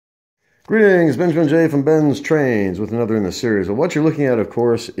Greetings, Benjamin J. from BENZTRAINZ with another in the series. Well, what you're looking at, of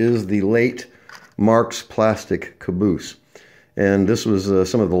course, is the late Marx plastic caboose. And this was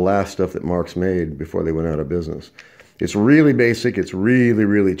some of the last stuff that Marx made before they went out of business. It's really basic. It's really,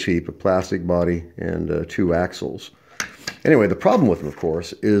 really cheap. A plastic body and 2 axles. Anyway, the problem with them, of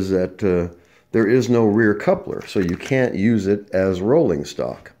course, is that there is no rear coupler, so you can't use it as rolling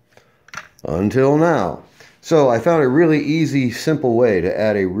stock. Until now. So I found a really easy, simple way to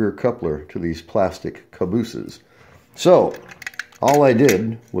add a rear coupler to these plastic cabooses. So all I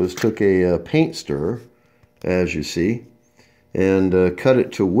did was took a paint stirrer, as you see, and cut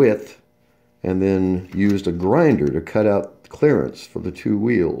it to width, and then used a grinder to cut out clearance for the 2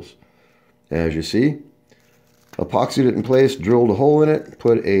 wheels. As you see, epoxied it in place, drilled a hole in it,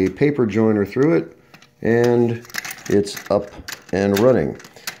 put a paper joiner through it, and it's up and running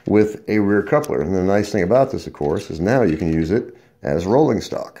with a rear coupler. And the nice thing about this, of course, is now you can use it as rolling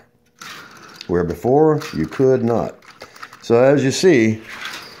stock, where before you could not. So as you see,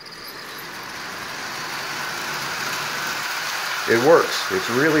 it works.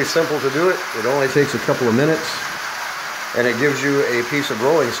 It's really simple to do it. It only takes a couple of minutes, and it gives you a piece of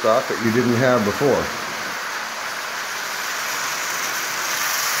rolling stock that you didn't have before.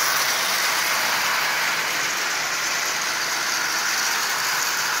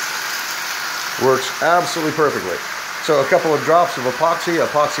 Works absolutely perfectly. So a couple of drops of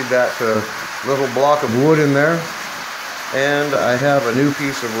epoxied that little block of wood in there, and I have a new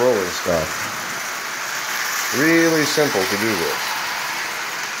piece of rolling stock. Really simple to do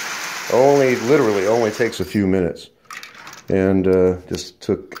this. Literally only takes a few minutes. And just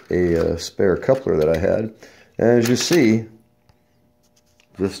took a spare coupler that I had. And as you see,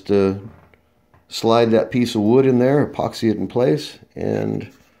 just slide that piece of wood in there, epoxy it in place,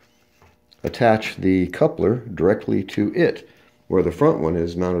 and attach the coupler directly to it, where the front one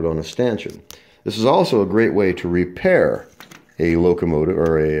is mounted on a stanchion. This is also a great way to repair a locomotive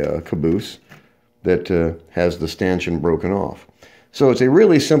or a caboose that has the stanchion broken off. So it's a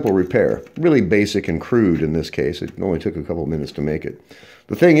really simple repair, really basic and crude in this case. It only took a couple minutes to make it.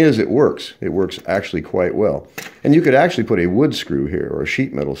 The thing is, it works. It works actually quite well. And you could actually put a wood screw here or a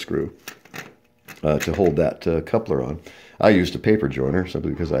sheet metal screw to hold that coupler on. I used a paper joiner simply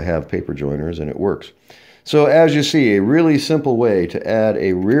because I have paper joiners and it works. So as you see, a really simple way to add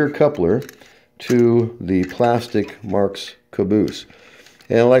a rear coupler to the plastic Marx caboose.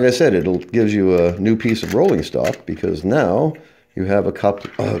 And like I said, it gives you a new piece of rolling stock because now you have a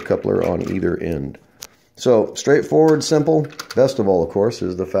coupler on either end. So straightforward, simple. Best of all, of course,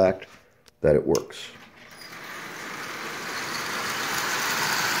 is the fact that it works.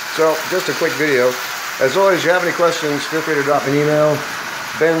 So just a quick video. As always, if you have any questions, feel free to drop me an email,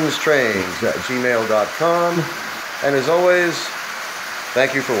 BENZTRAINZ@gmail.com. And as always,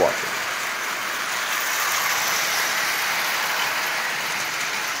 thank you for watching.